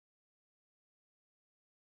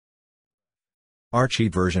arch-viz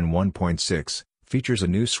version 1.6 features a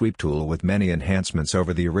new sweep tool with many enhancements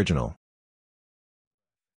over the original.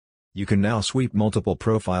 You can now sweep multiple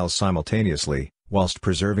profiles simultaneously, whilst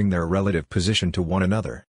preserving their relative position to one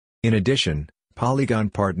another. In addition, polygon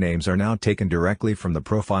part names are now taken directly from the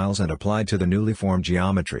profiles and applied to the newly formed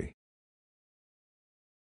geometry.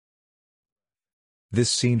 This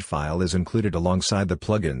scene file is included alongside the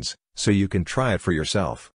plugins, so you can try it for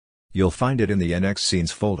yourself. You'll find it in the NX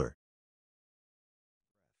Scenes folder.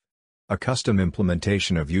 A custom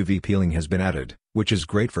implementation of UV peeling has been added, which is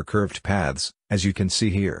great for curved paths, as you can see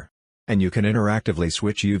here. And you can interactively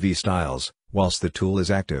switch UV styles, whilst the tool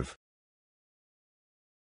is active.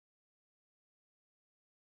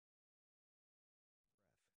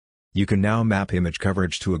 You can now map image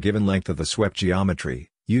coverage to a given length of the swept geometry,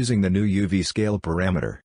 using the new UV scale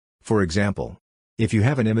parameter. For example, if you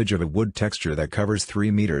have an image of a wood texture that covers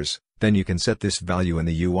 3 meters, then you can set this value in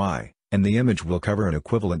the UI, and the image will cover an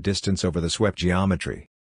equivalent distance over the swept geometry.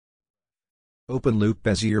 Open-loop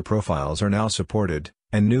Bezier profiles are now supported,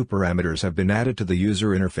 and new parameters have been added to the user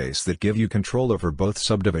interface that give you control over both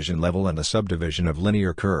subdivision level and the subdivision of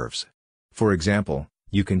linear curves. For example,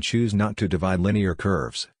 you can choose not to divide linear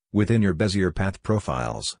curves within your Bezier path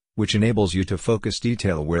profiles, which enables you to focus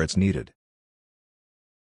detail where it's needed.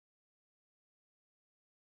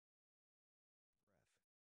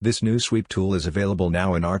 This new sweep tool is available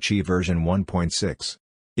now in arch-viz version 1.6.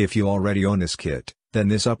 If you already own this kit, then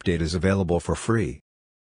this update is available for free.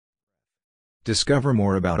 Discover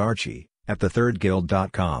more about arch-viz at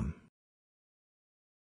thethirdguild.com.